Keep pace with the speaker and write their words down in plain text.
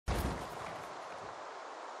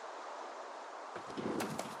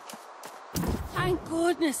Thank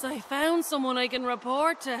goodness I found someone I can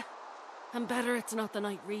report to. And better it's not the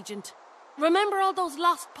Night Regent. Remember all those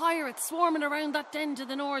lost pirates swarming around that den to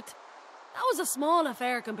the north? That was a small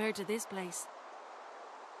affair compared to this place.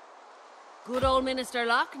 Good old Minister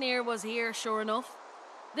Locknear was here, sure enough.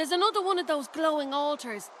 There's another one of those glowing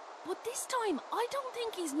altars, but this time I don't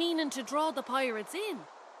think he's meaning to draw the pirates in,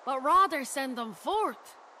 but rather send them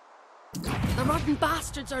forth. The rotten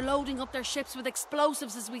bastards are loading up their ships with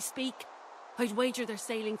explosives as we speak. I'd wager they're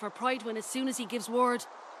sailing for Parrt when as soon as he gives word,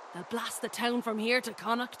 they'll blast the town from here to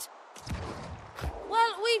Connacht.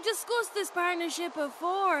 Well, we've discussed this partnership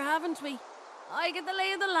before, haven't we? I get the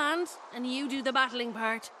lay of the land, and you do the battling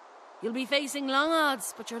part. You'll be facing long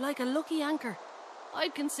odds, but you're like a lucky anchor.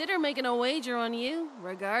 I'd consider making a wager on you,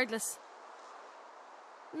 regardless.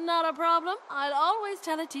 Not a problem. I'll always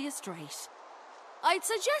tell it to you straight. I'd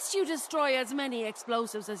suggest you destroy as many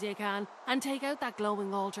explosives as you can, and take out that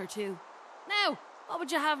glowing altar too. Now, what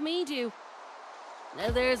would you have me do?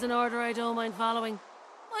 Now there's an order I don't mind following.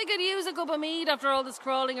 I could use a cup of mead after all this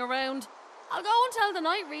crawling around. I'll go and tell the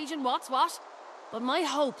Night Regent what's what, but my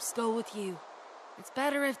hopes go with you. It's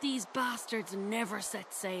better if these bastards never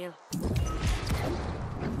set sail.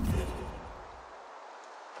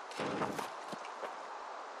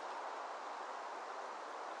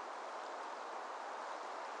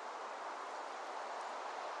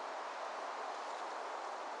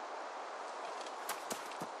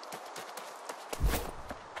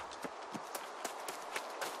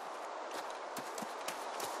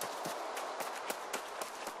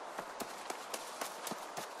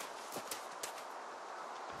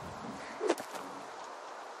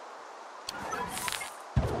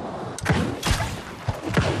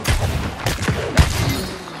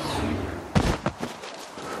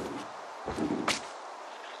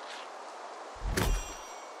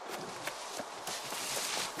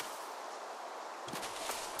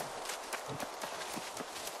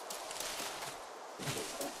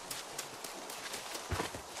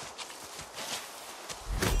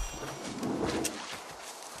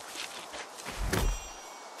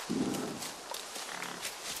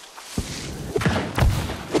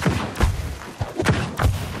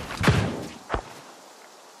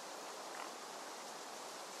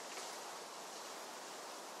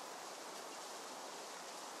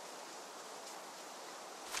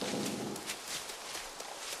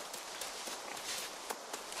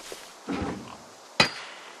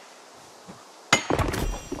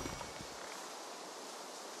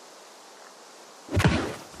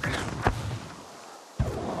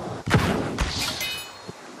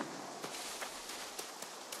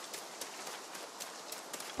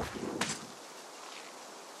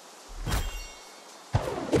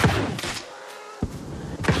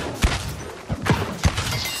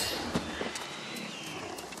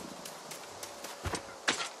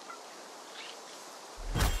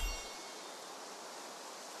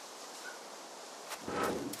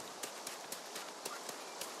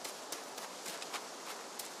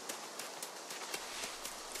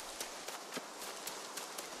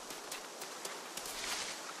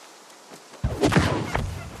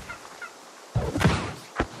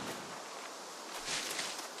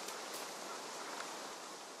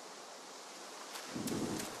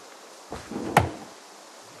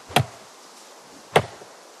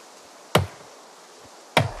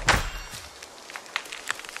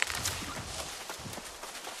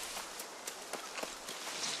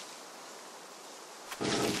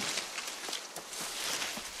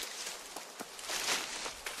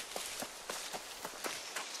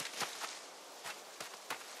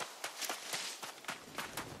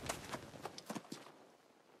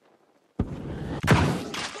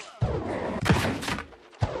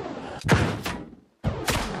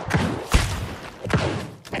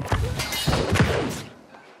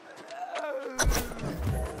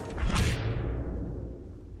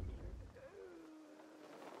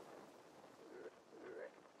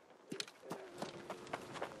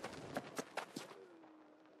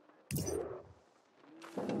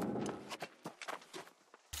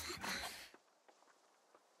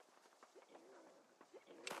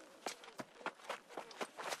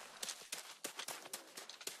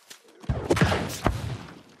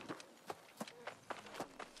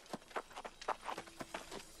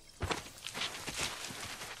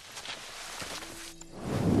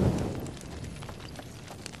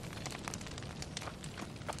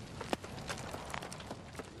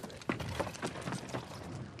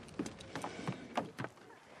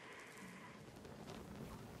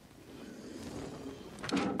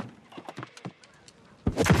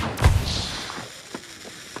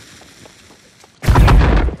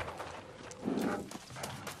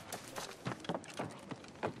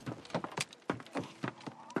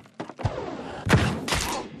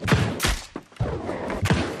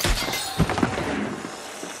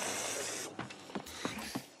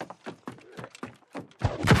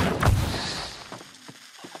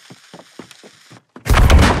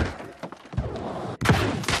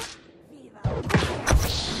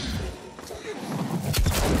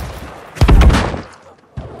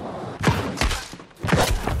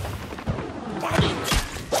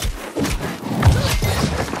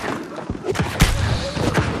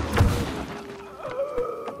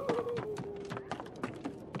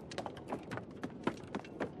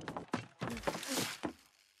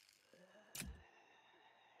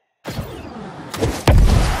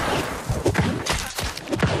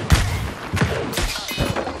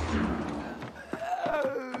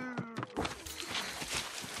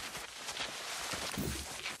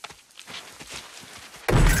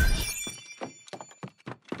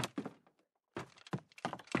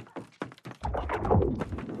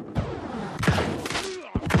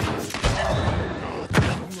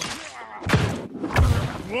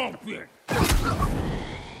 open!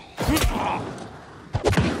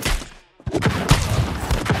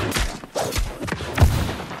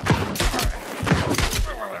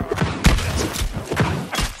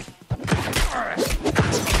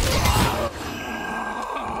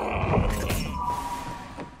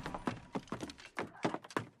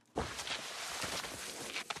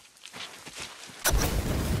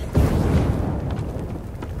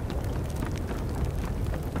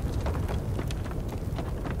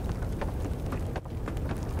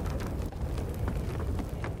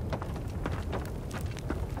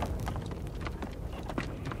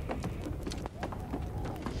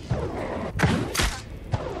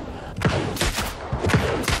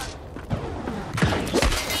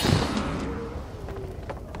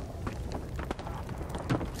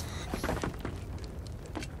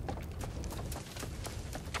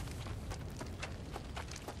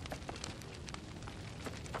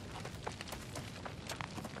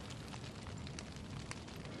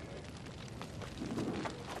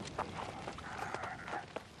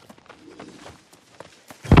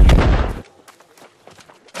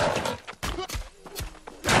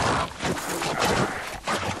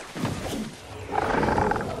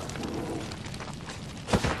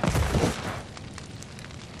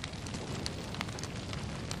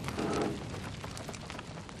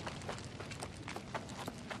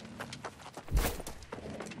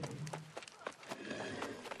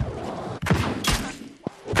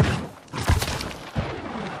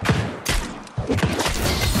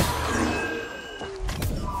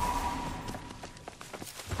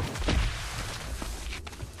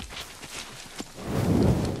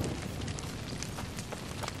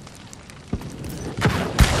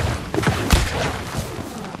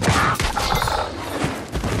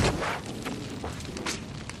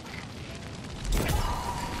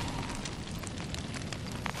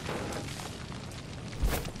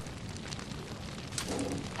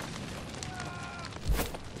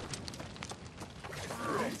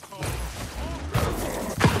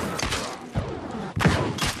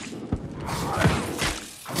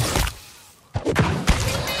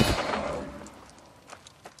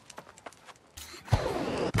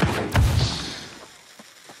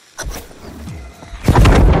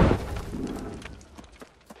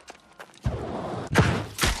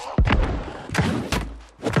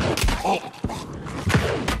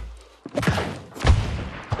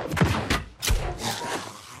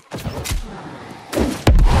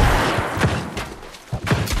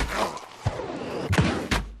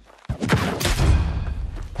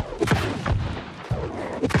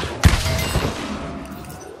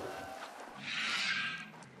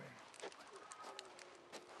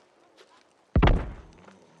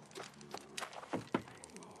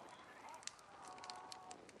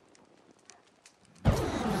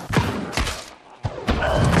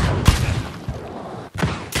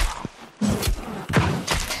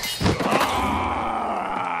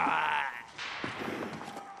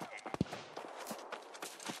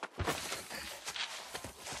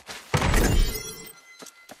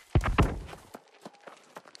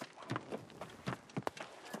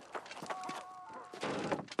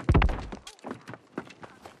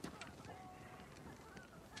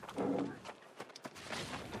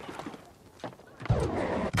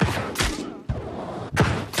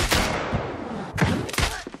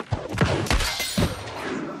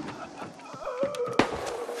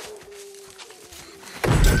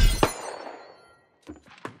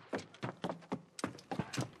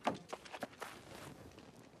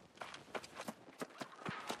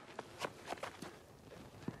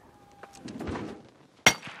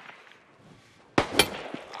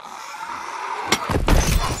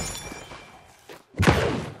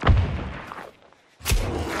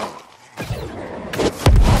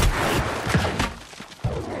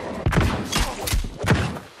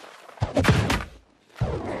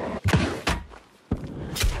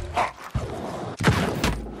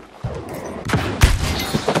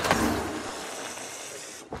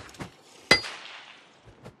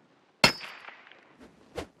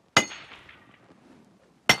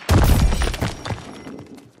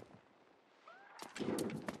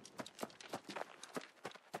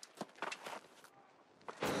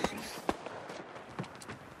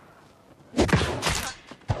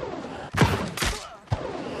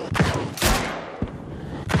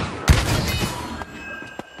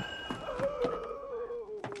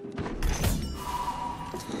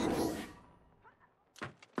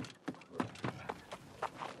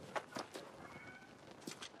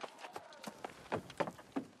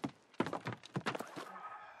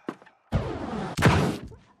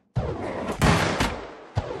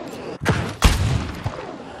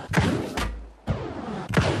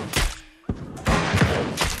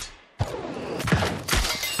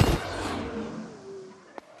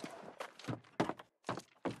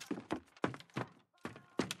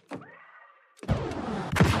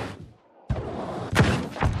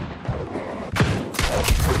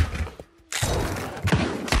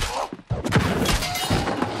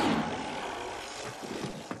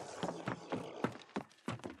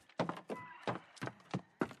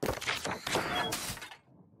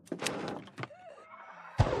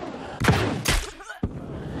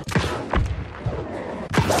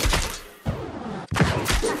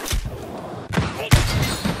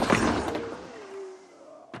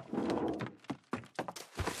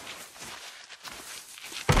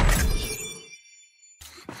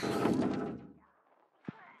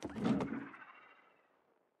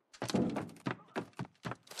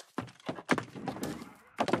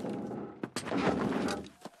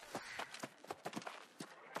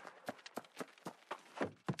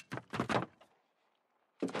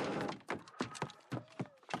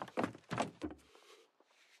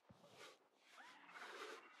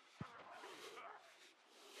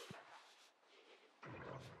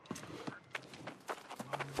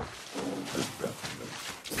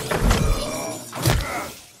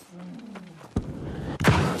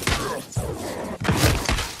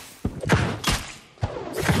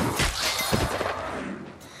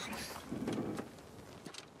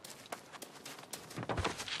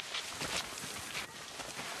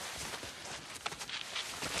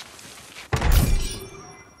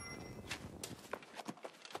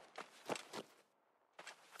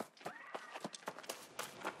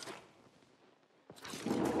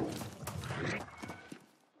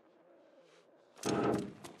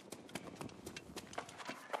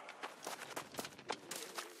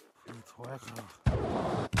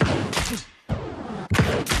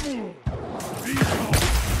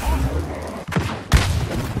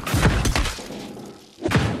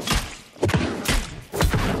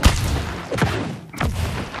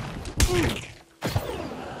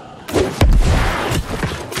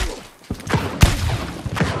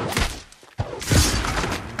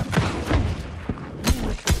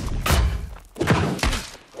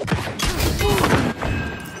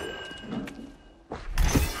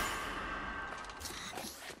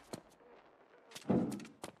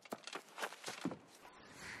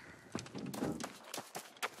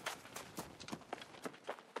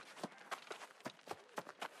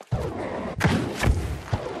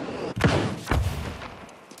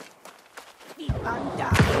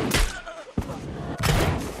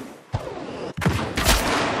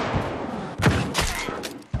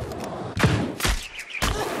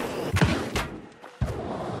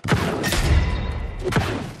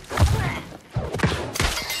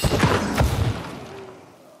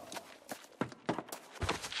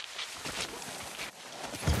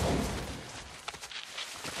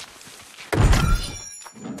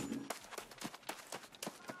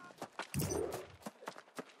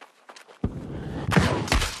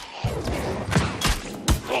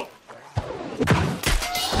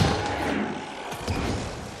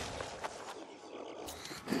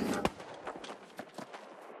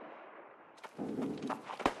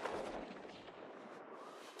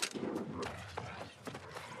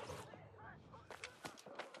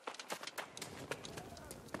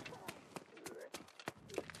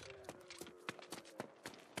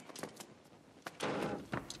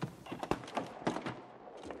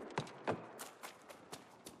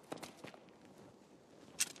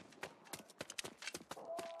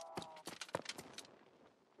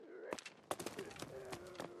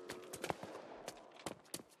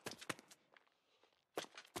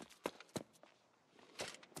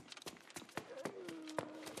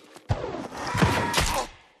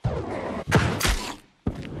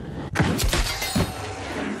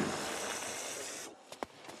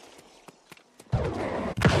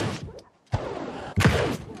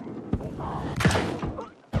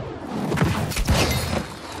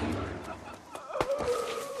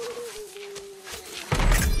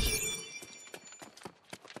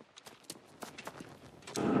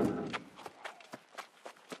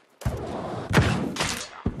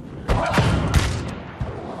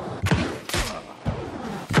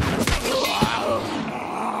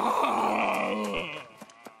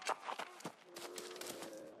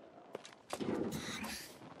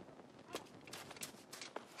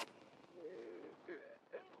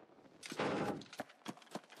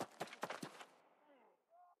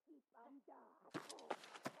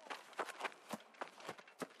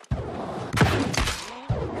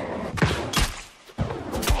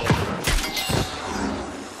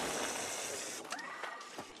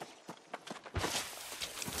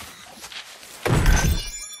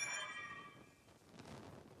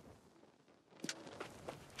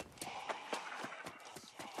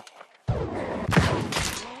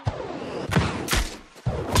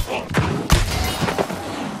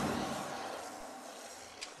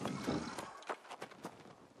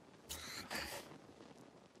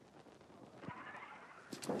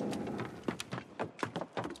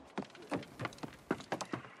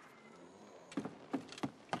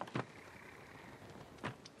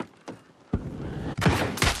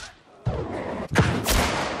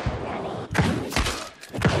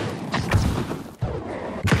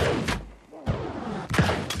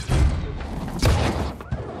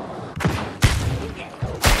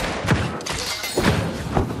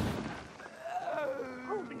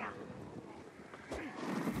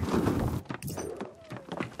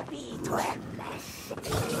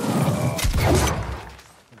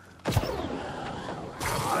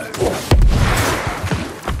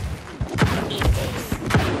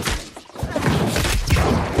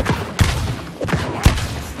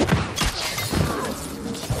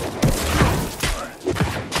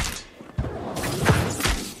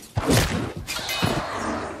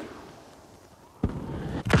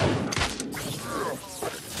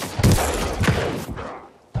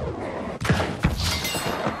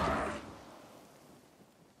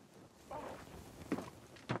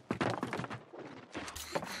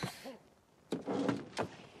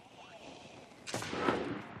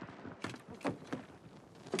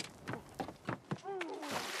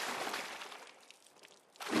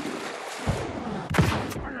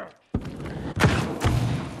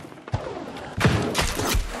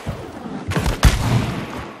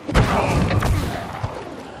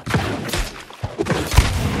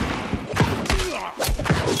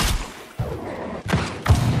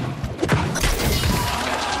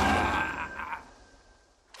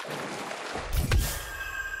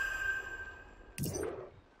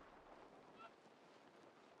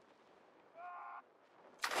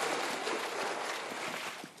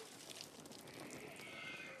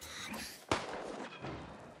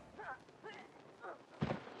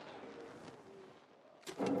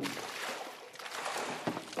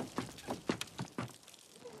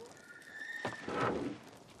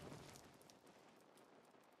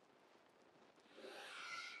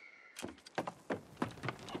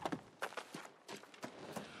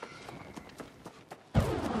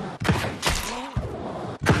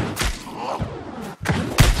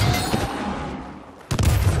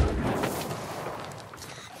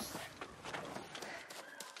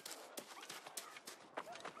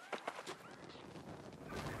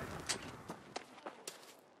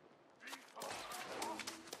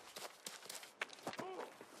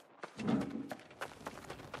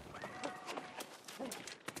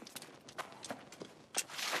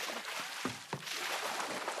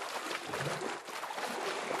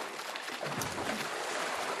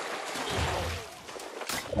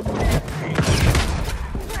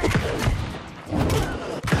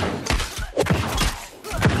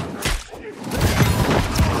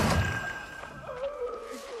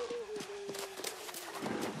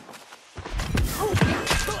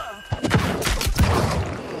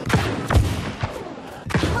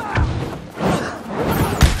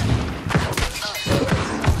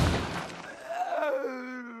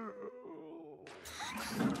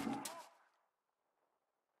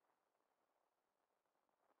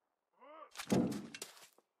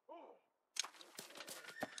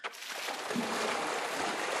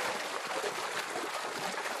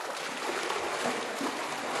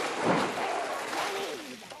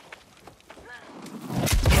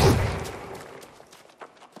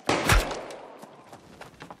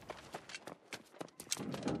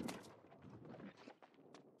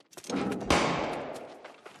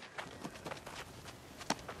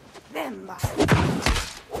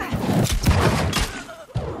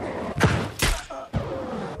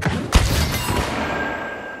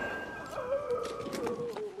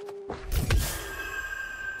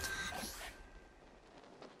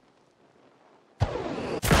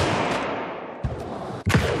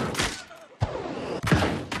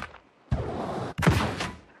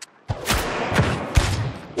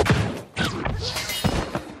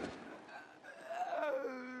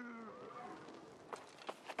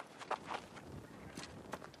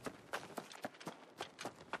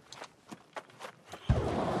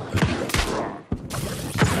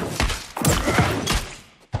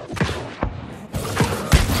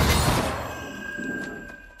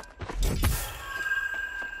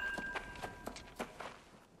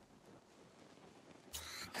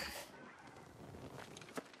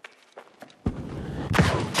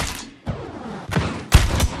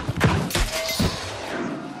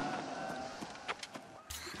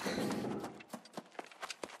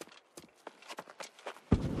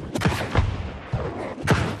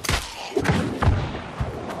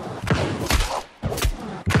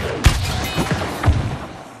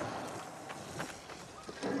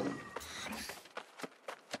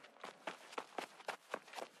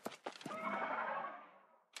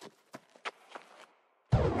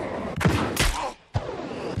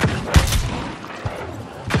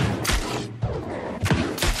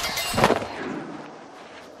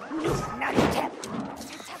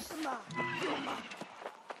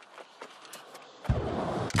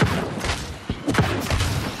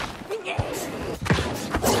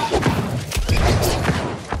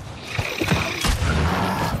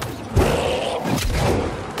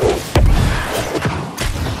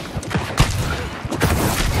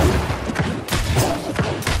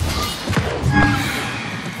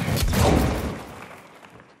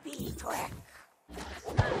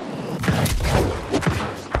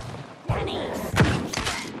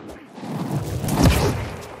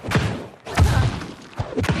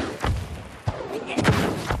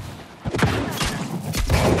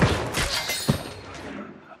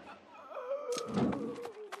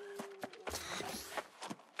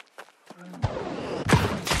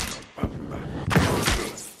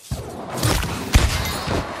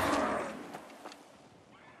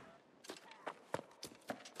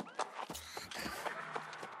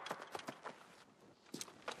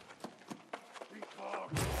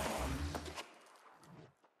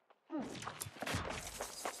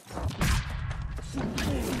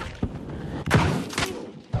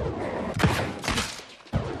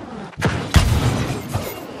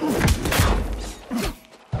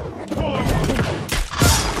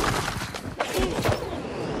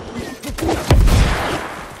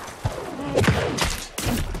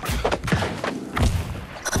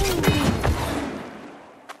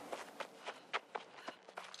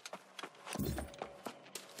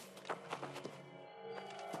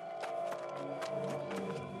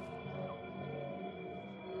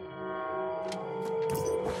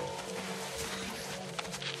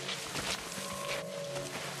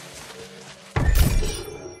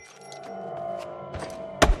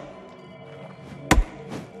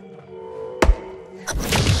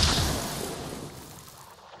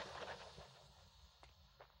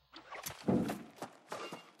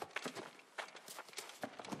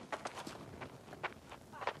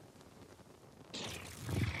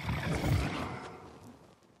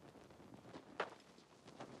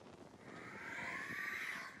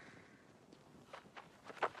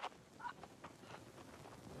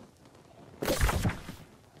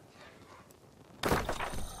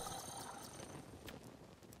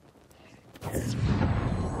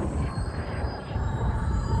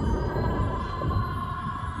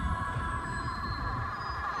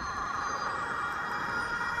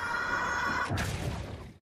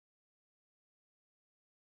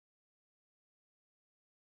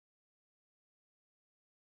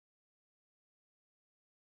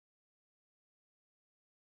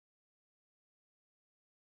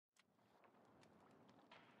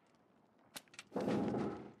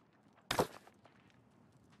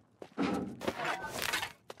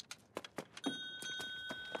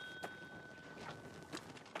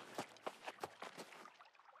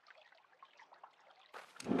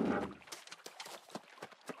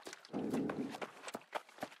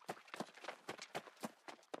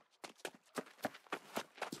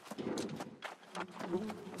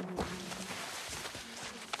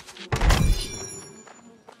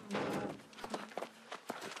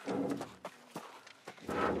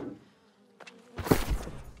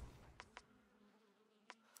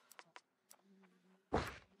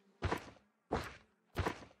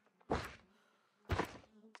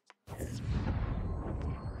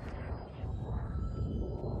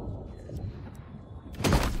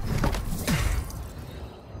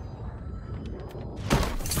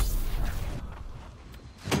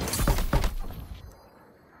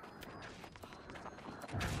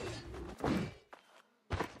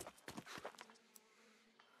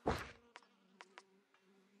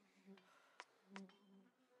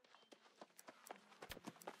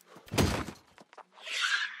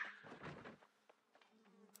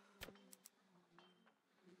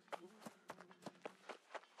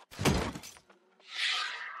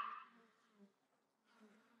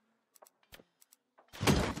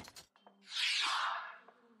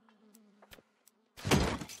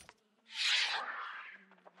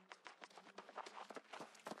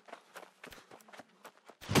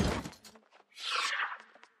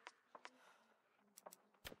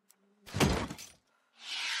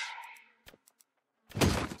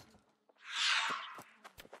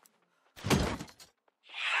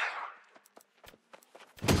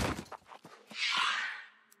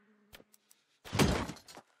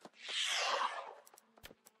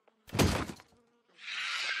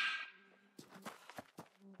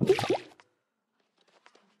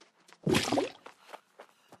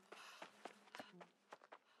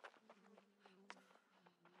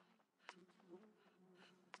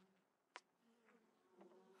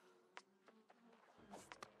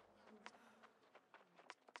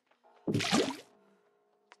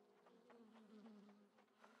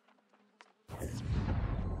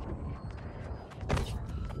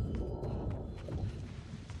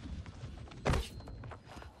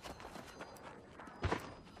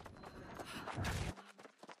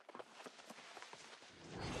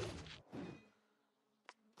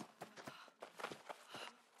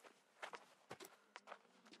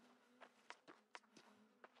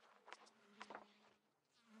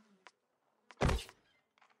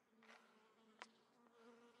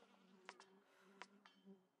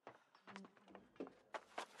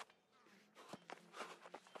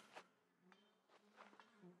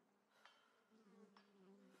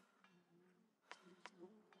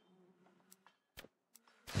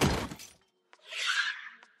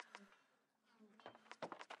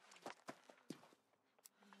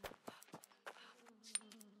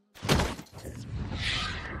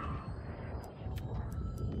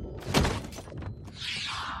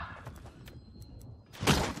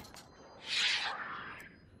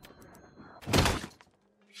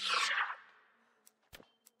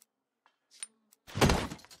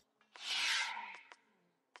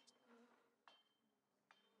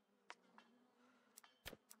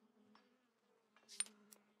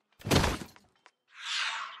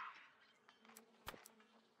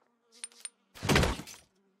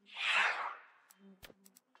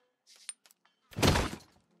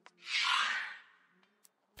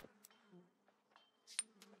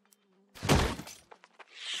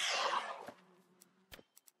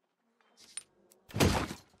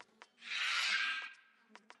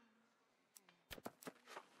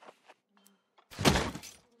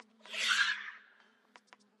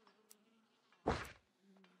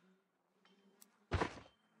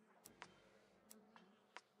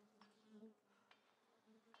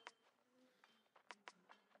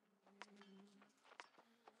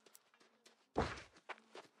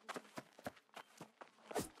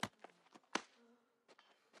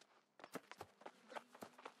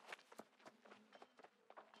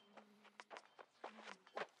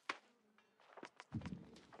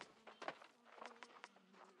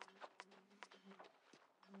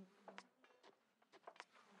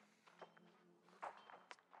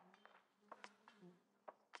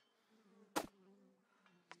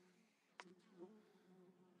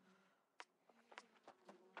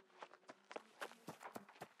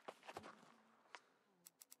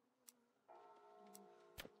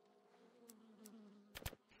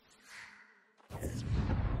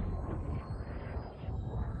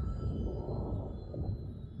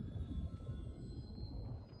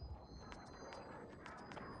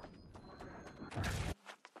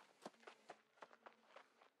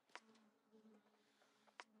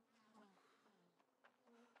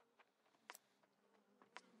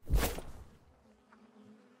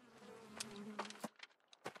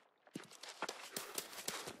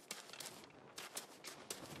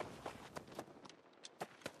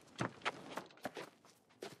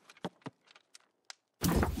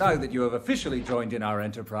 Now that you have officially joined in our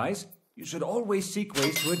enterprise, you should always seek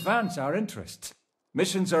ways to advance our interests.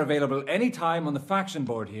 Missions are available anytime on the faction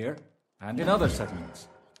board here, and in other settlements.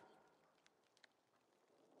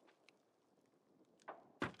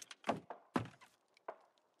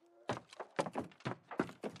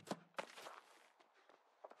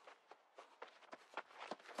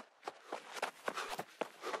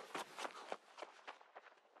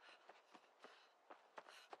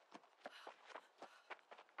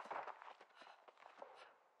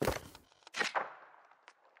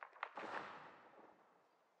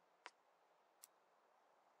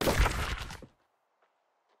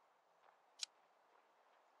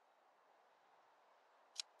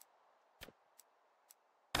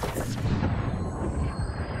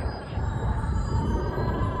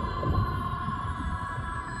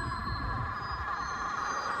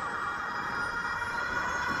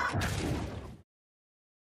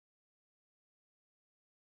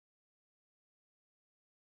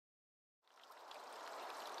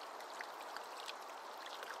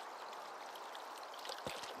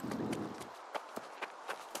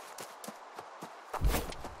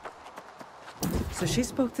 So she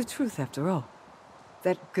spoke the truth after all.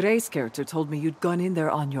 That Grace character told me you'd gone in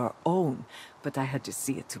there on your own, but I had to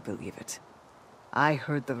see it to believe it. I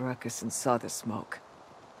heard the ruckus and saw the smoke.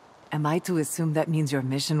 Am I to assume that means your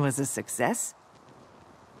mission was a success?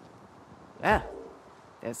 Well,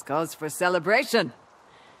 there's cause for celebration.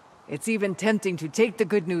 It's even tempting to take the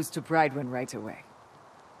good news to Brightwin right away.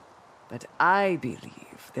 But I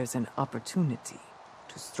believe there's an opportunity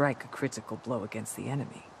to strike a critical blow against the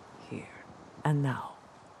enemy, here and now.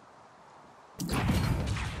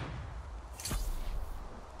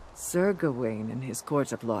 Sir Gawain and his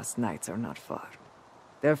court of lost knights are not far.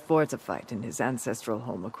 They're fortified in his ancestral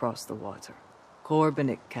home across the water,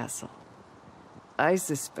 Corbinic Castle. I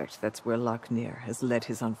suspect that's where Lochnear has led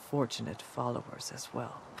his unfortunate followers as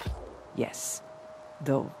well. Yes,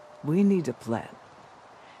 though we need a plan.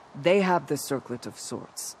 They have the Circlet of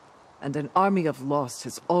Swords, and an army of Lost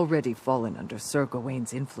has already fallen under Sir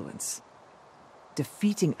Gawain's influence.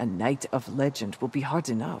 Defeating a knight of legend will be hard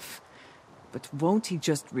enough, but won't he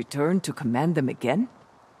just return to command them again?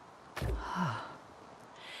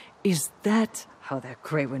 Is that how that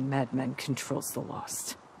Greywind madman controls the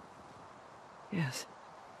Lost? Yes,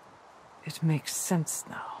 it makes sense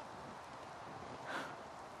now.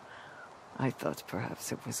 I thought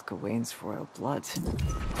perhaps it was Gawain's royal blood,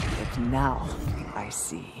 but now I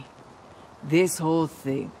see. This whole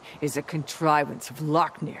thing is a contrivance of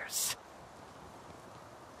Lochnear's.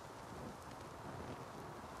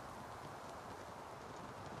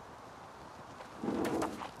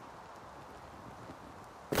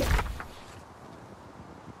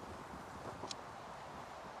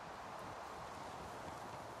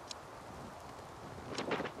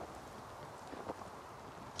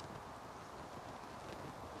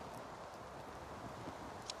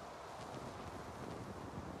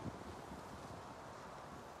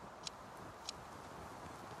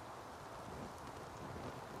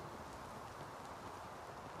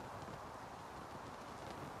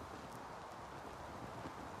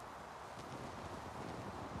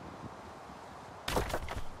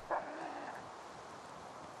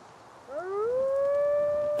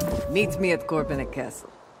 Meet me at Corbinic Castle.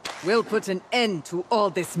 We'll put an end to all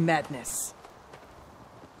this madness.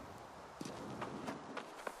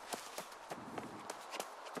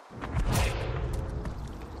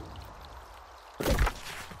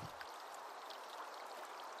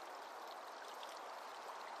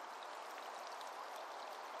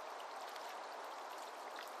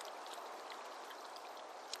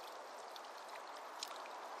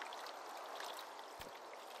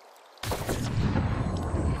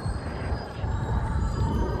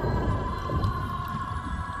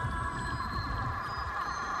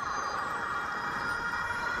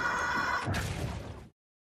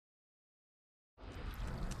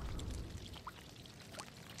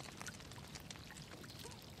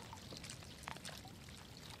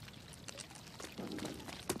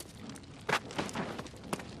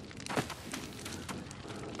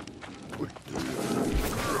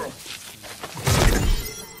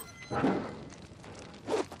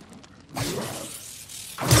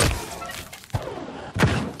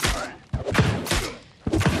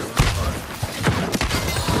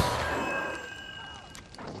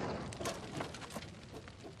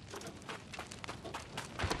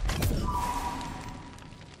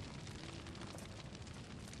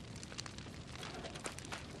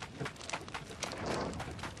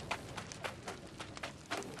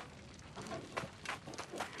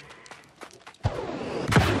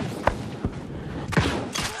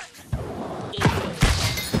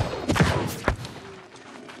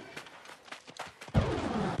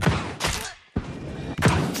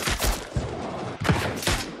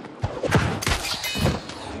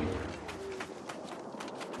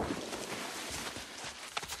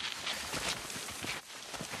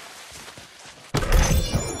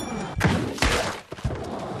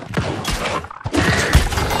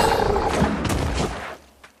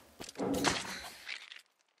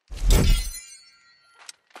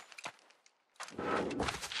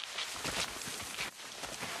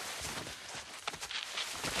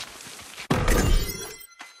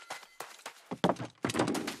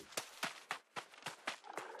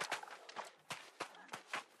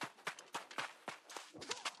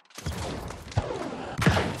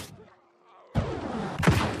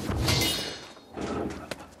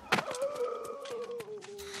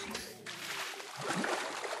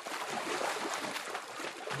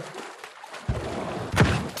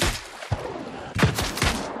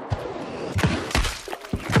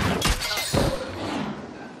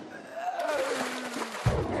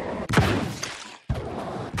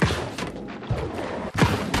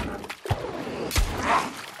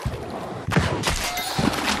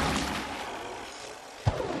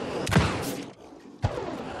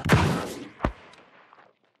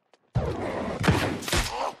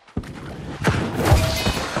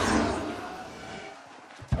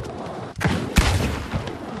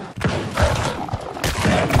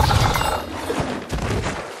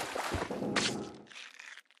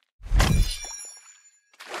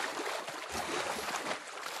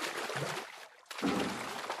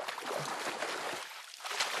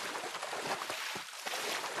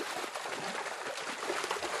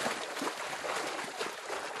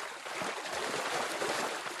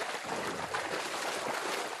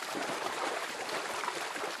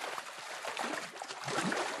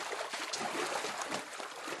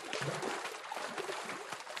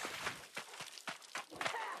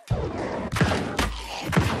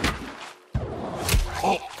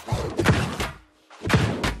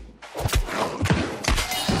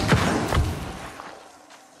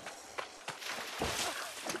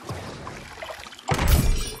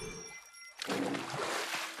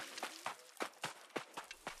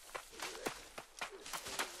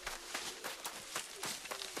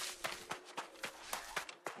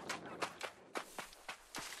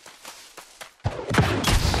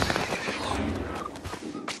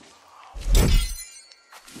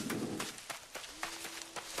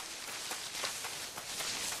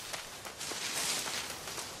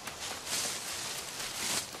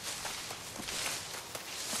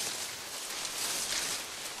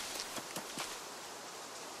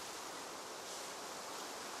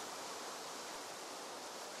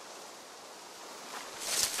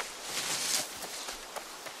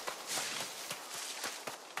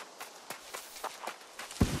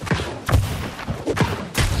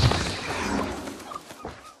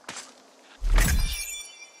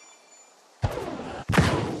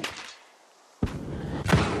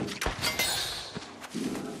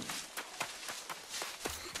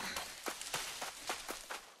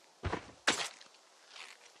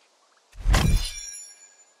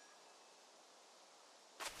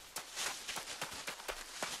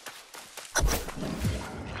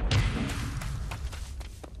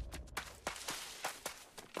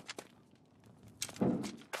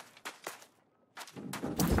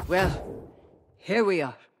 Well, here we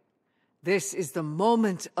are. This is the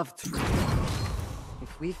moment of truth.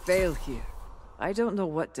 If we fail here, I don't know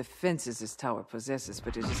what defenses this tower possesses,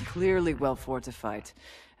 but it is clearly well fortified,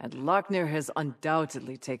 and Lochner has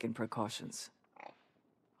undoubtedly taken precautions.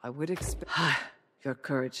 I would expect... Your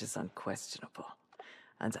courage is unquestionable,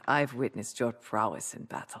 and I've witnessed your prowess in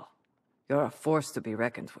battle. You're a force to be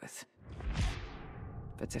reckoned with.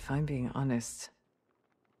 But if I'm being honest,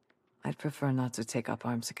 I'd prefer not to take up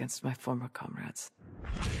arms against my former comrades,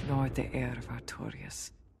 nor the heir of Artorias.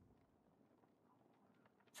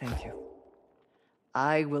 Thank you.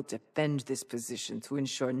 I will defend this position to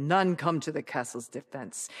ensure none come to the castle's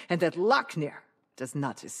defense, and that Lochner does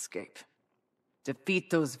not escape. Defeat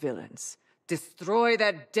those villains, destroy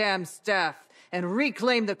that damn staff, and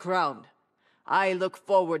reclaim the crown. I look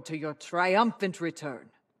forward to your triumphant return.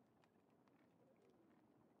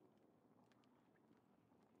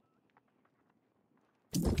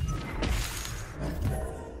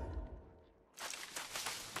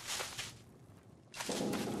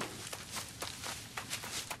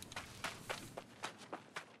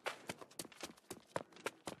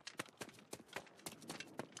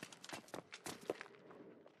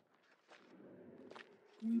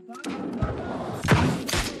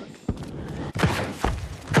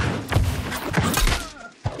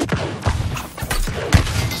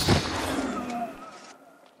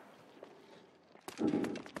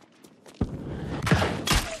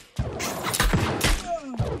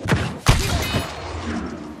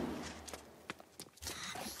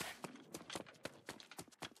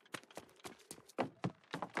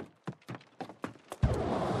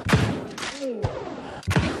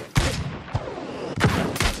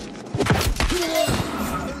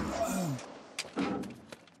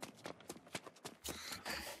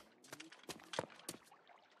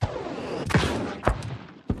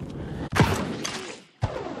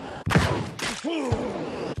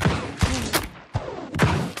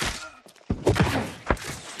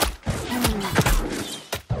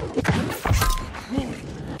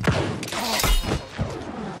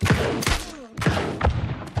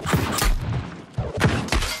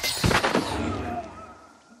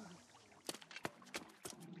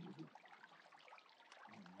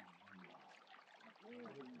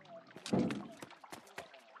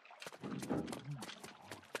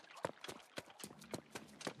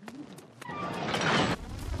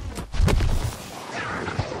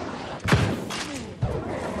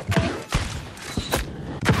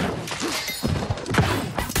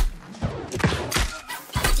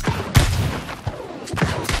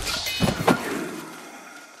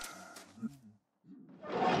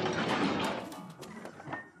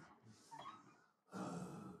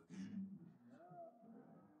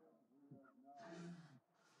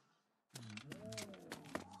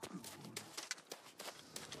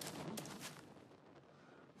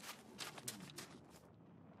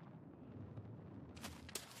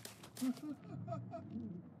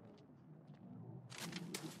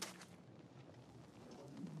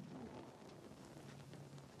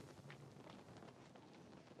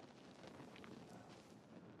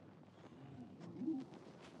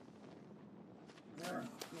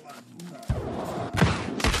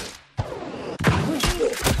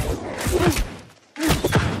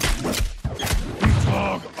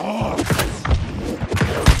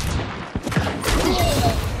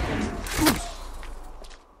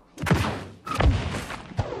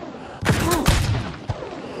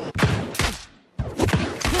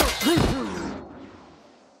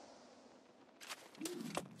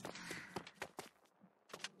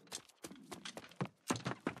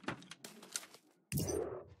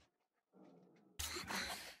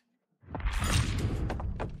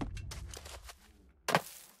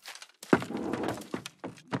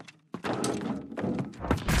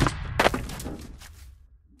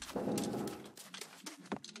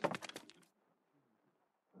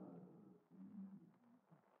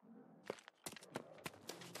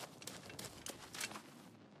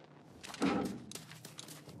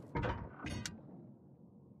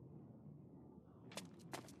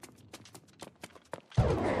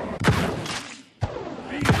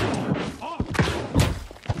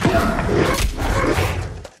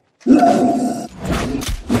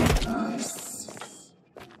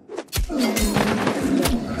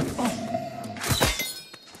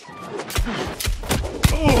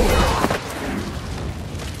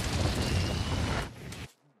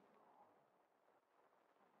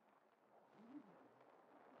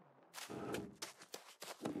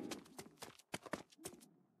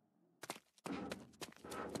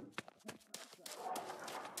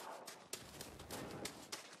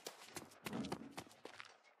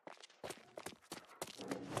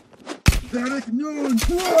 Derek Noon!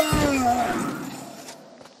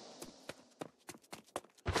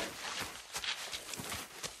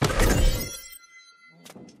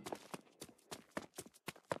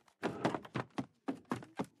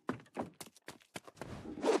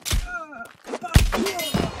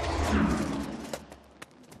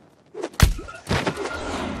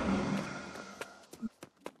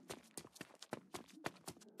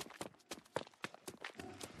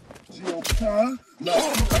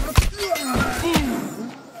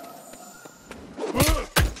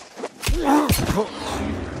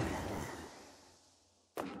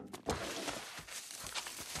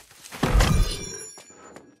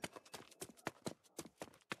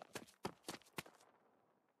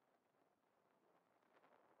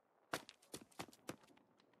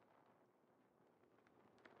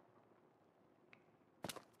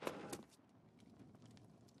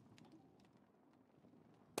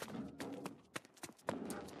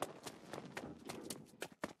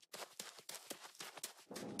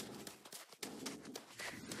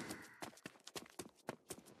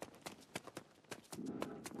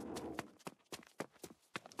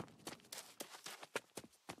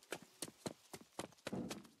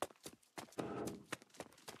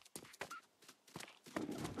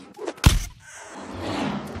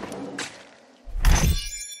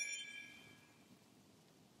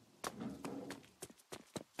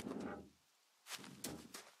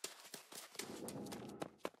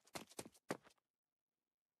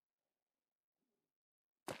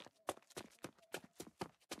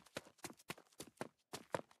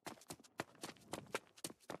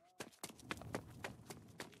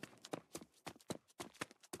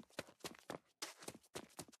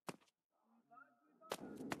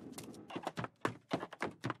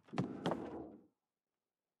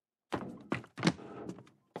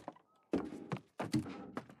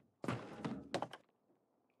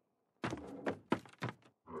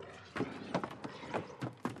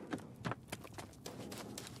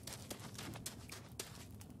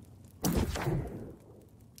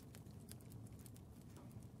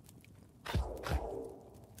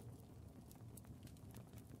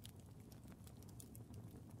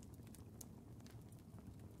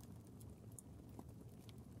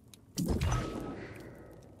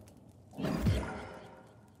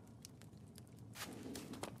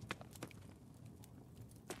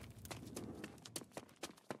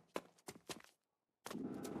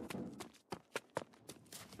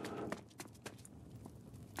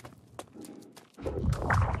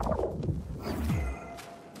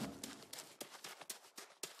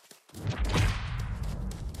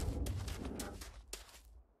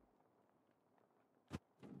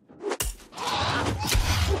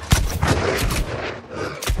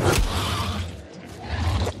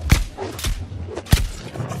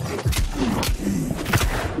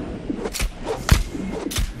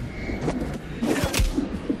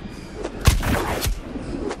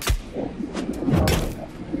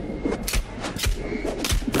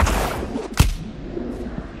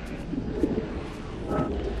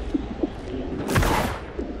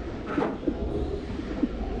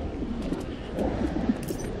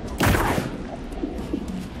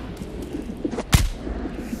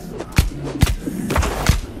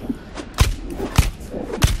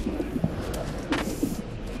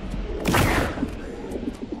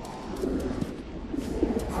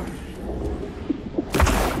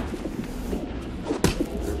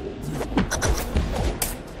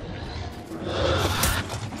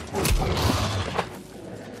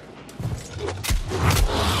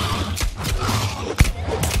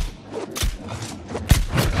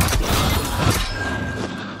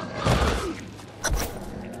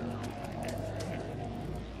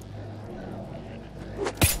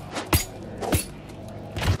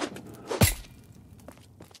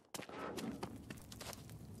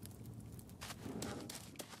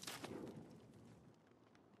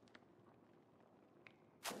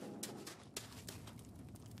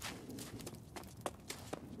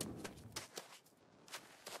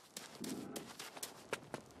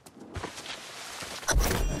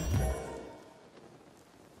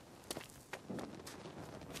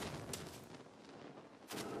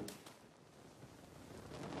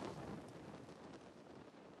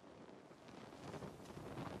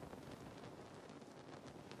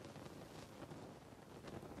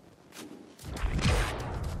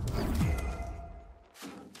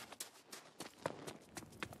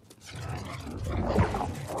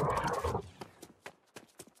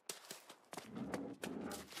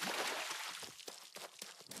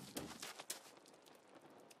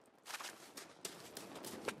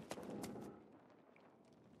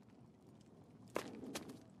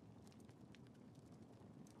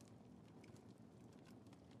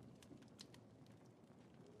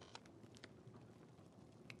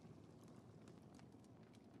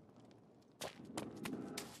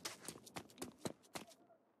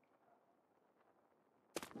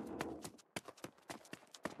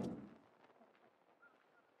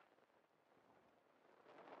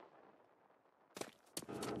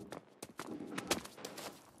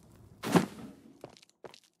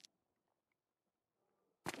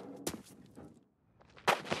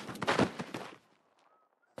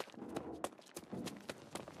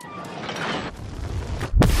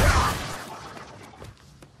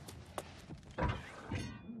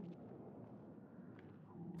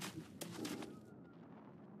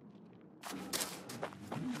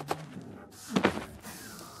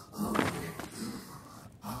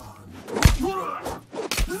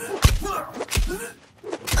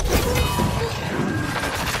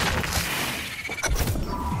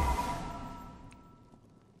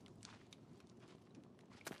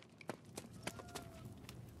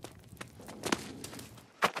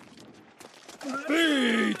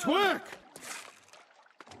 Be twack!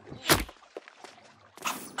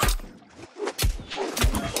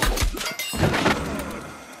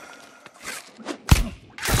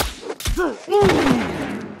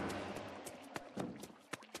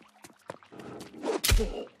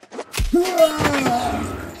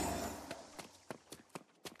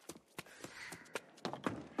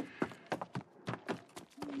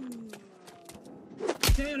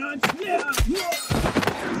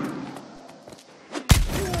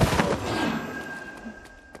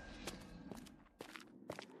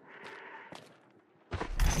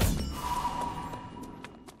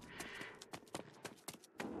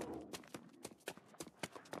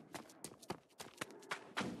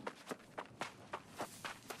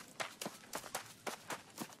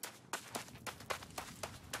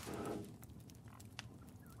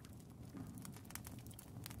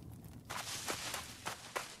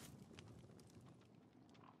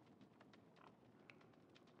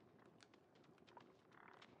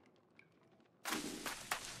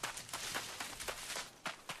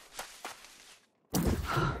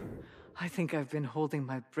 I think I've been holding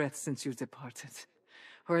my breath since you departed.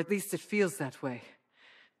 Or at least it feels that way.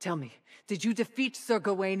 Tell me, did you defeat Sir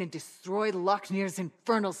Gawain and destroy Lochnear's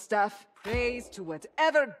infernal staff? Praise to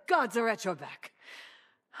whatever gods are at your back.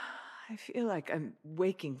 I feel like I'm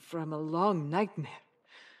waking from a long nightmare.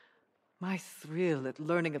 My thrill at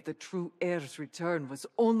learning of the true heir's return was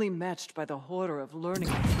only matched by the horror of learning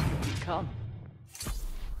what he could become.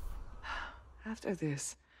 After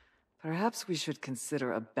this, perhaps we should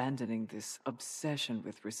consider abandoning this obsession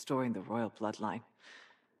with restoring the royal bloodline.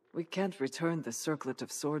 We can't return the Circlet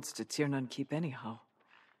of Swords to Tiernan Keep anyhow.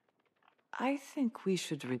 I think we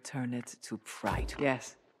should return it to Parrt.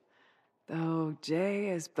 Yes. Though Jay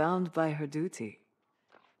is bound by her duty.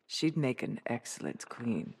 She'd make an excellent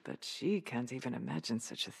queen, but she can't even imagine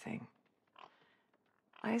such a thing.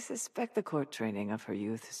 I suspect the court training of her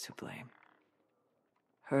youth is to blame.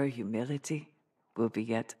 Her humility will be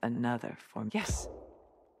yet another form. Yes.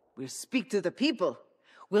 We'll speak to the people.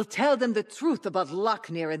 We'll tell them the truth about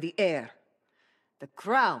Lochnear and the heir. The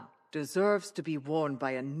crown deserves to be worn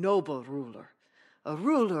by a noble ruler. A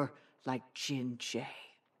ruler like Jin Jay.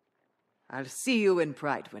 I'll see you in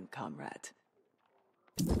Pride, comrade.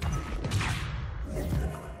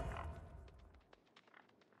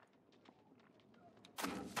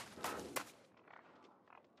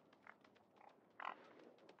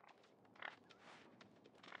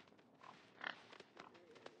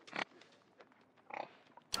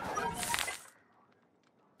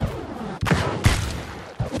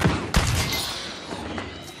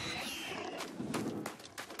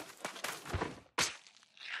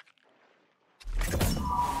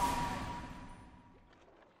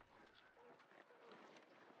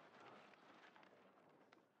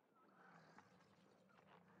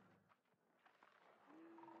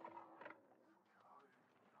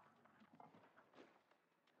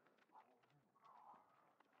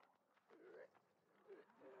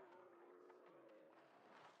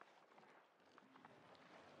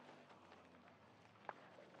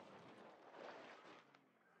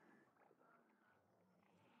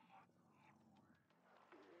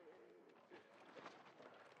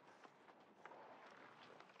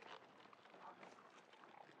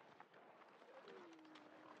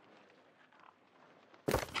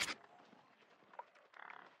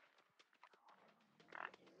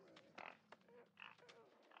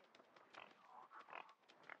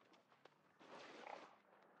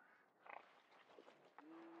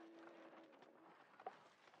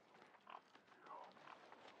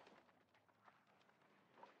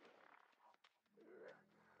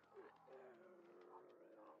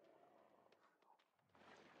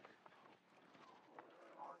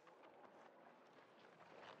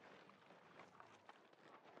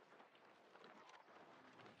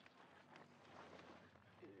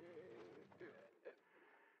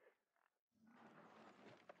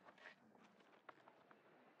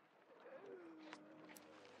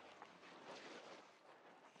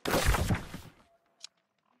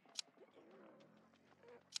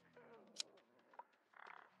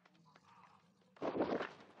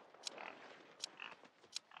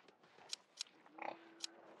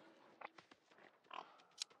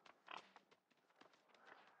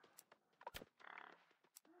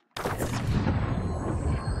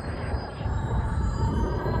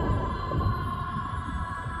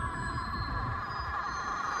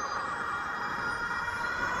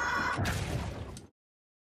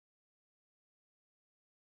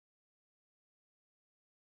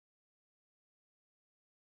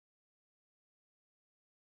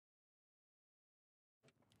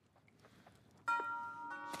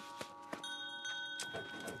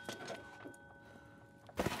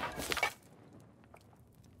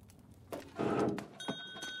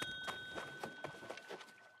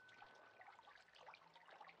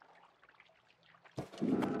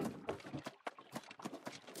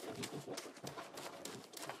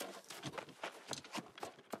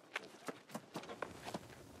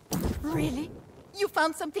 Really? You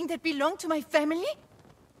found something that belonged to my family?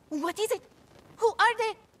 What is it? Who are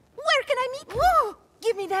they? Where can I meet? Whoa!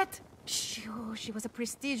 Give me that! Sure, she was a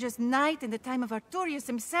prestigious knight in the time of Artorius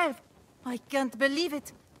himself. I can't believe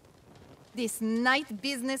it. This knight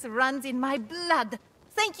business runs in my blood.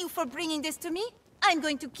 Thank you for bringing this to me. I'm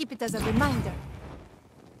going to keep it as a reminder.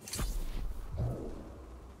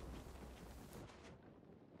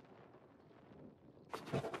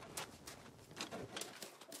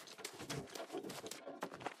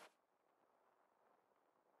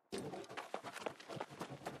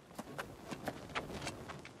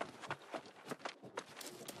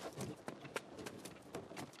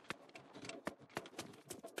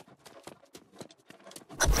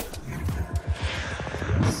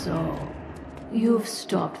 So, you've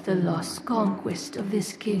stopped the lost conquest of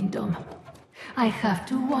this kingdom. I have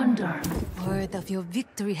to wonder. Word of your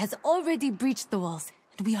victory has already breached the walls,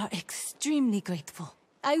 and we are extremely grateful.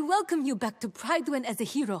 I welcome you back to Prydwen as a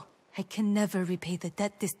hero. I can never repay the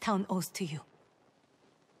debt this town owes to you.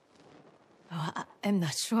 Oh, I'm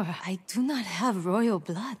not sure. I do not have royal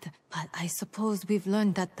blood, but I suppose we've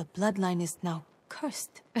learned that the bloodline is now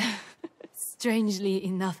cursed. Strangely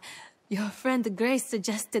enough, your friend Grace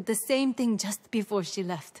suggested the same thing just before she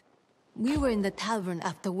left. We were in the tavern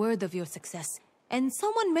after word of your success, and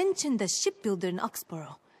someone mentioned a shipbuilder in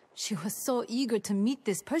Oxborough. She was so eager to meet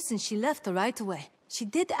this person she left right away. She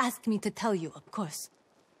did ask me to tell you, of course.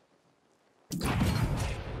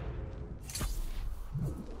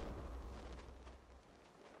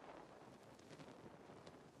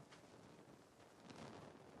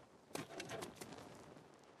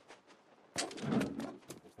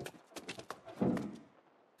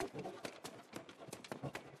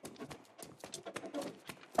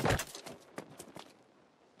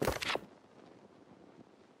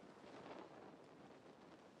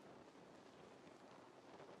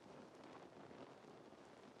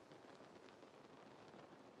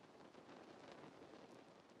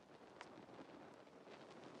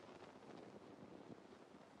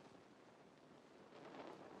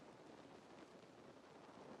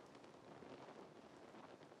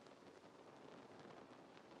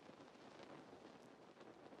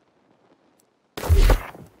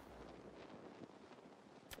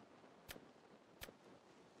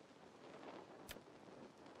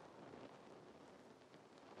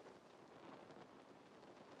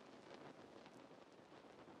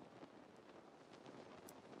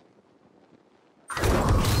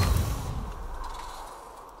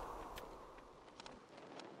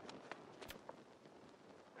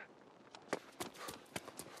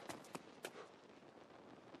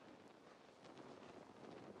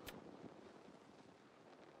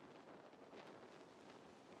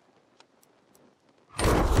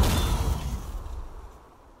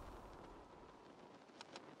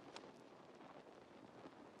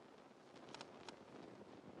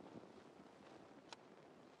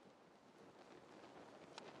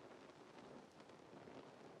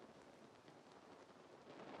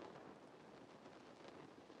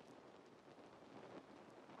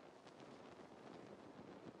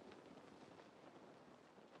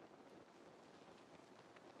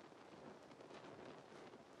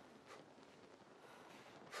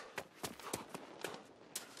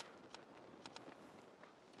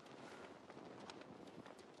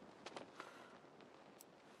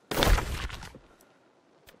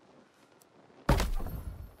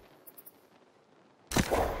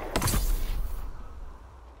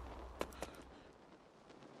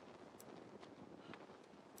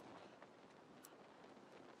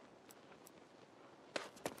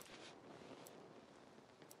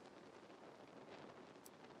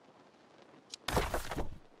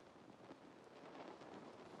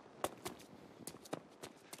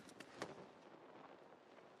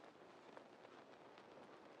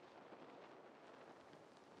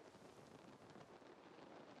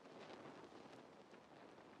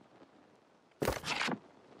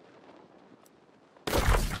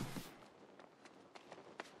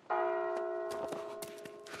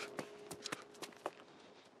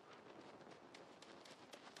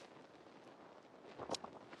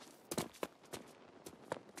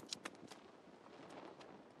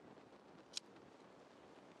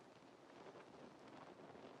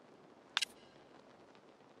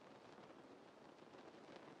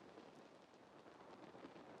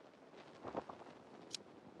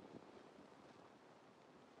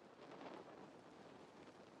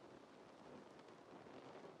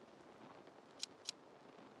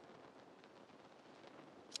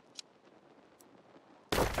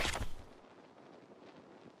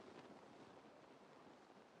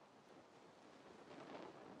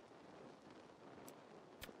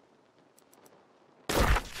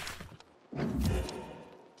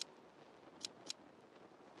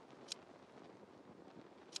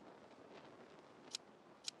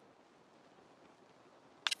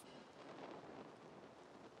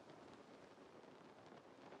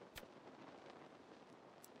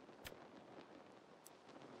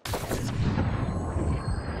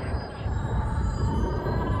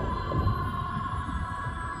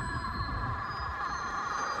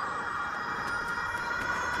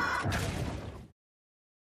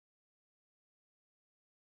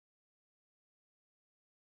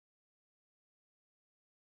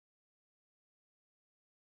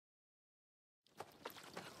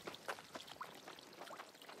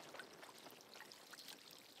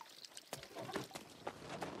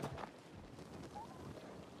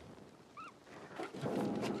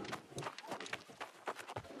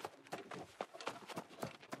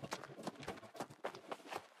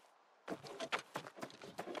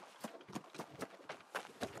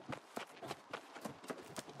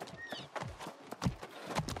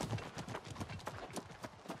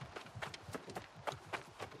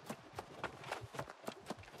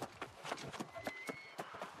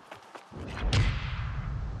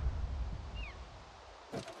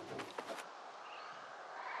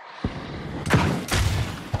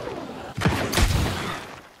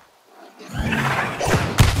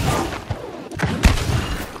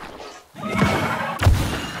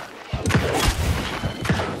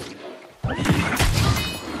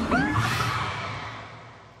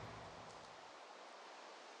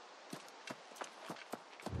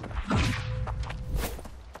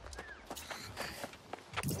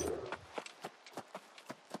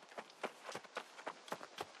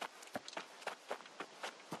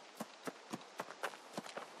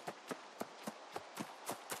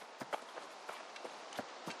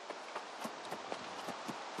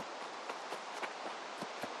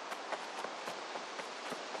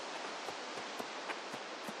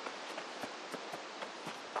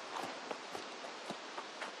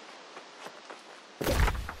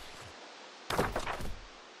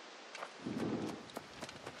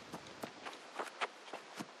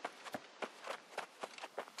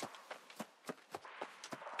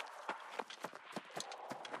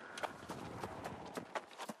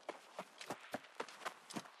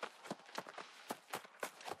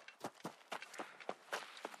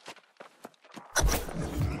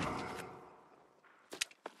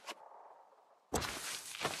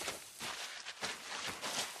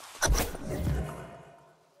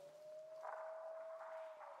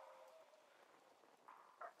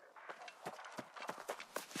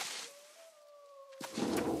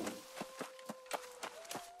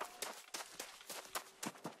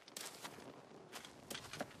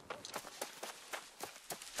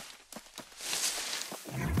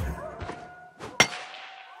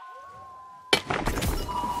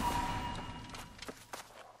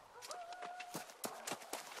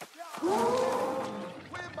 We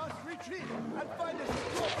must retreat and find a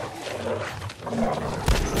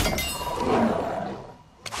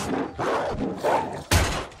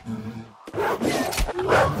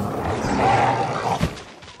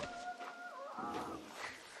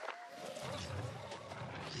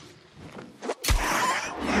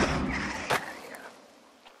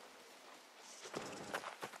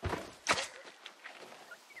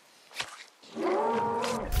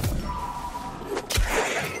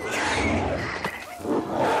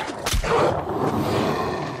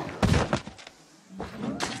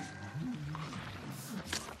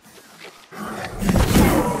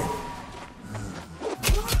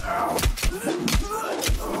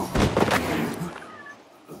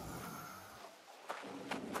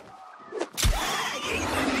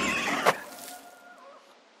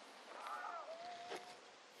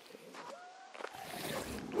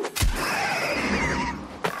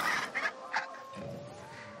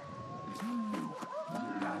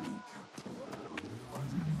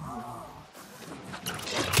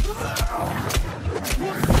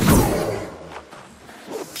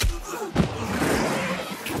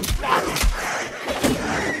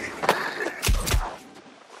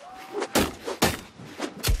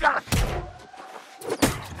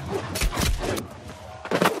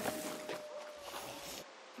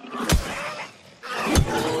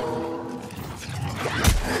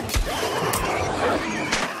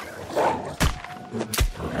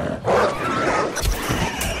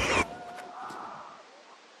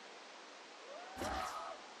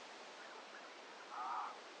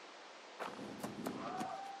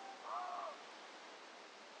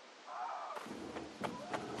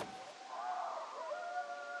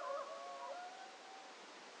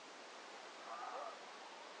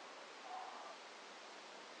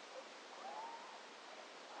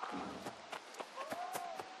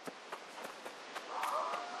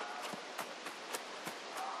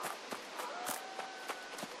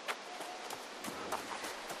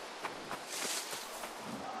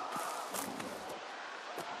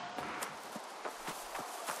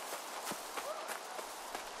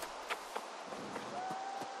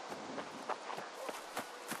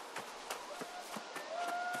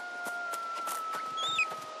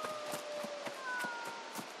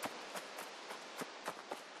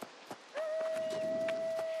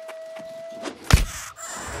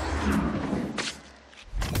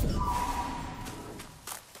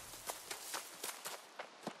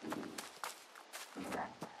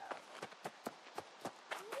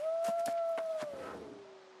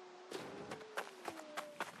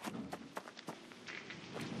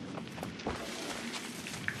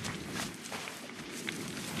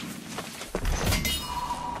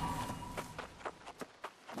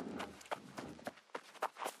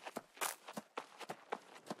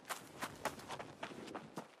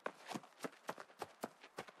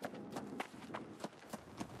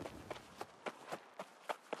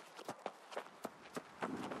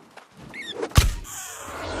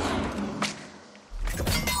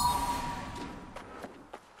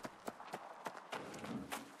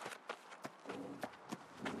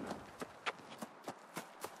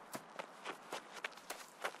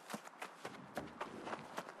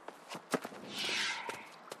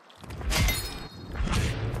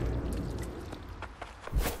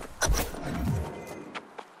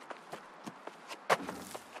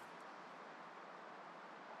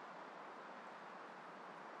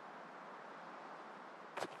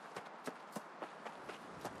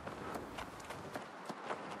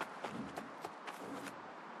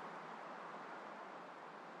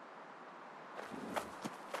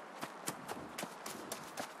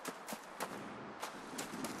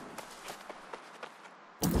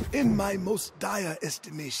In my most dire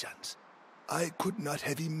estimations, I could not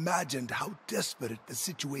have imagined how desperate the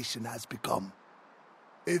situation has become.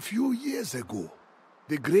 A few years ago,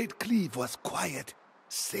 the Great Cleave was quiet,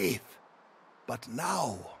 safe. But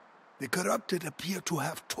now, the corrupted appear to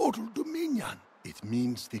have total dominion. It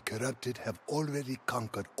means the corrupted have already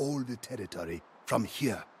conquered all the territory from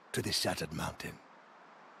here to the Shattered Mountain.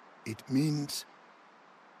 It means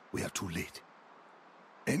we are too late.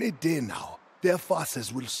 Any day now, their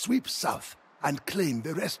forces will sweep south and claim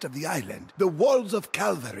the rest of the island. The walls of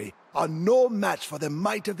Calvary are no match for the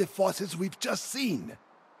might of the forces we've just seen.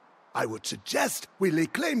 I would suggest we lay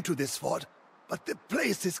claim to this fort, but the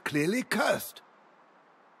place is clearly cursed.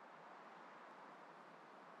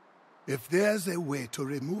 If there's a way to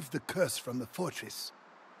remove the curse from the fortress,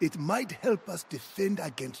 it might help us defend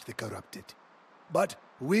against the corrupted. But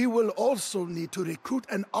we will also need to recruit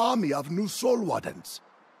an army of new soul wardens.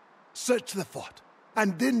 Search the fort,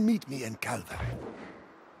 and then meet me in Calvary.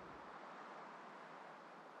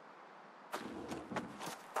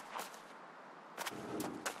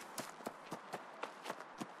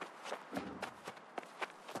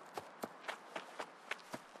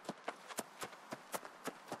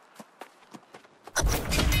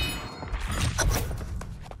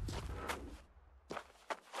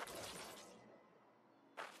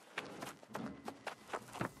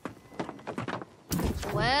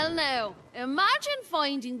 Well now, imagine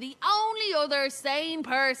finding the only other sane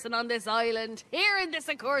person on this island, here in this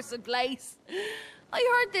accursed place.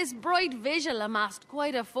 I heard this bright vigil amassed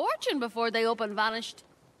quite a fortune before they up and vanished.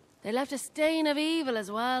 They left a stain of evil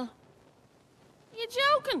as well. You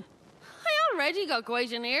joking? I already got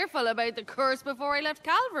quite an earful about the curse before I left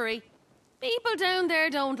Calvary. People down there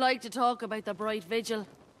don't like to talk about the bright vigil.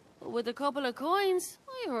 But with a couple of coins,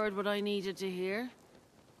 I heard what I needed to hear.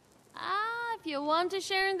 If you want to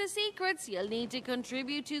share in the secrets, you'll need to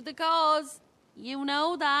contribute to the cause. You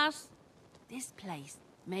know that. This place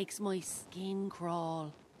makes my skin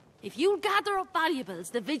crawl. If you'll gather up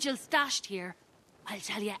valuables the vigil stashed here, I'll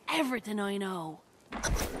tell you everything I know.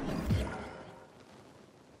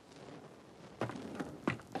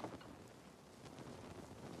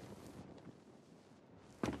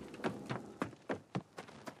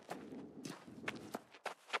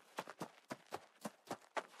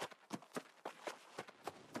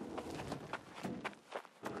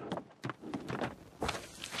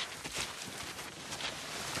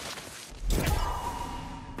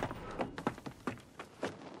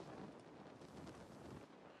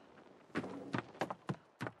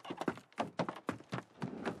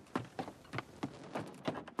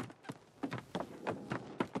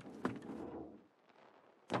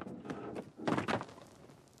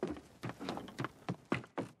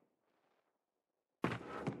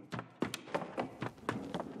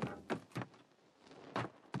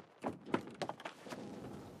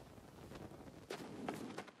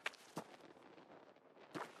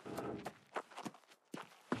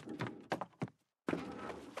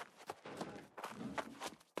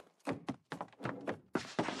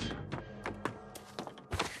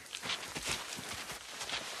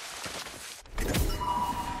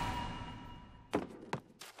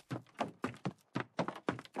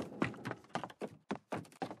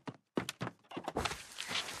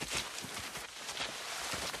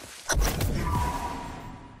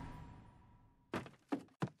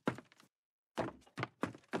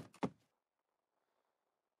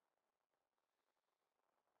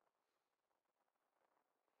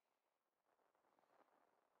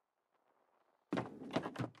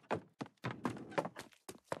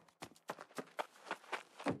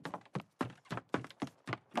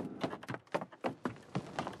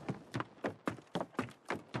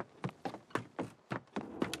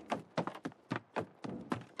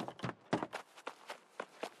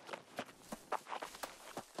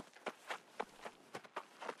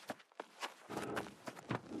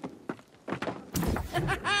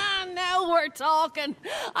 Now we're talking.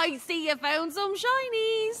 I see you found some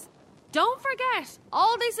shinies. Don't forget,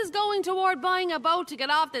 all this is going toward buying a boat to get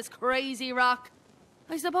off this crazy rock.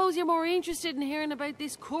 I suppose you're more interested in hearing about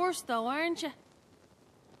this curse, though, aren't you?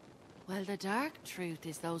 Well, the dark truth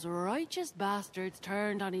is those righteous bastards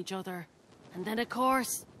turned on each other. And then, of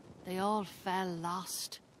course, they all fell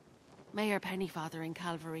lost. Mayor Pennyfather in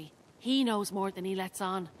Calvary, he knows more than he lets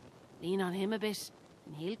on. Lean on him a bit,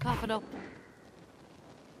 and he'll cough it up.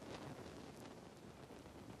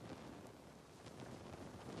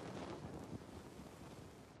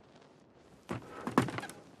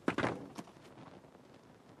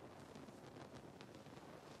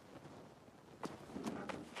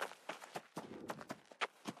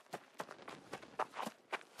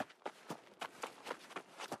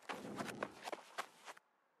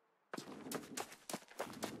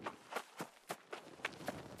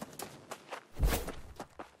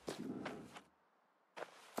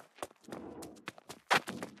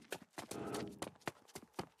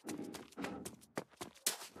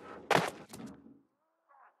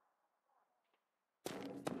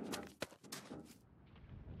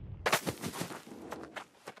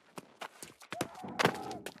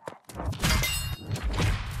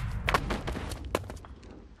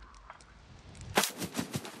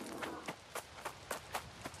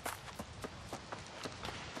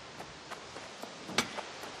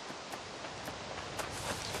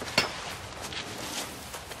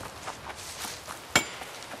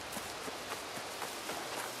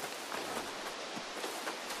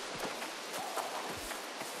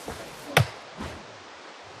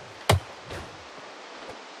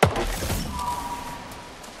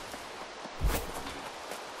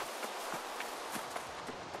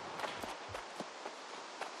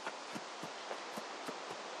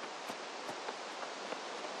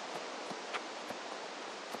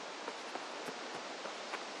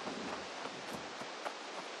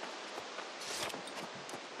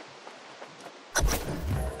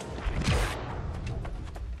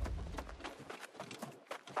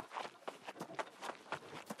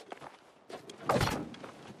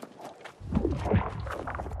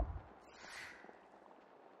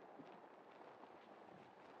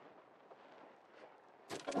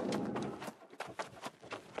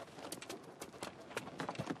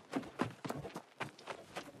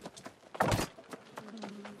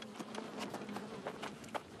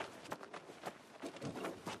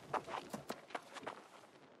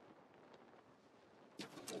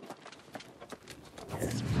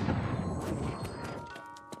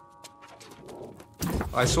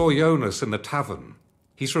 I saw Jonas in the tavern.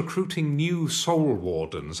 He's recruiting new soul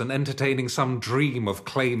wardens and entertaining some dream of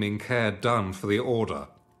claiming Caer Dun for the Order.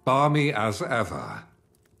 Balmy as ever.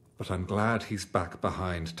 But I'm glad he's back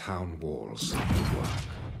behind town walls at work.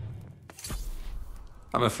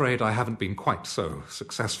 I'm afraid I haven't been quite so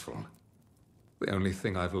successful. The only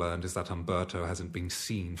thing I've learned is that Umberto hasn't been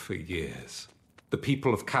seen for years. The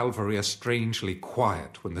people of Calvary are strangely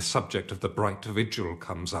quiet when the subject of the Bright Vigil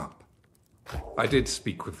comes up. I did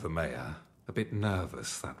speak with the mayor. A bit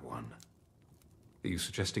nervous, that one. Are you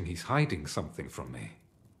suggesting he's hiding something from me?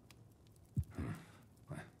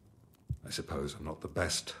 I suppose I'm not the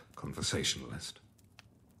best conversationalist.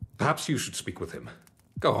 Perhaps you should speak with him.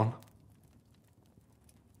 Go on.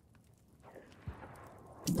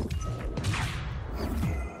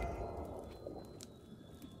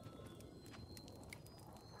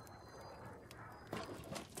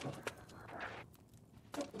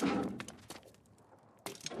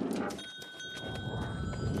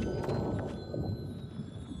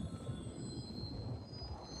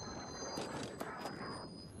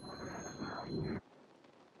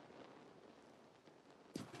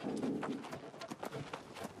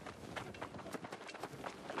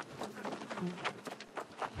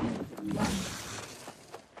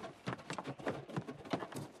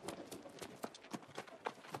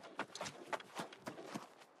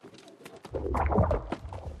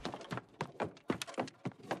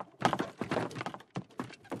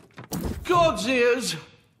 God's ears!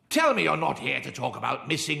 Tell me you're not here to talk about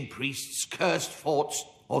missing priests, cursed forts,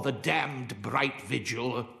 or the damned Bright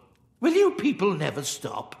Vigil. Will you people never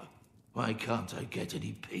stop? Why can't I get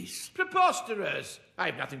any peace? Preposterous!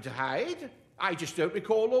 I've nothing to hide. I just don't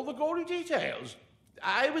recall all the gory details.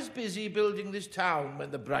 I was busy building this town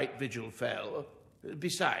when the Bright Vigil fell.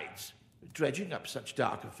 Besides, dredging up such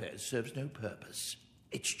dark affairs serves no purpose.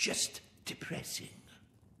 It's just depressing.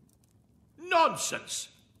 Nonsense!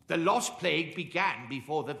 The Lost Plague began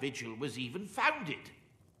before the Vigil was even founded.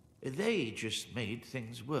 They just made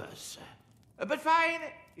things worse. But fine,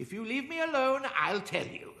 if you leave me alone, I'll tell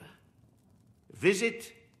you.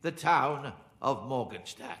 Visit the town of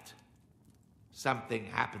Morgenstadt. Something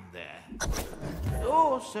happened there.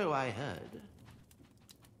 Or so I heard.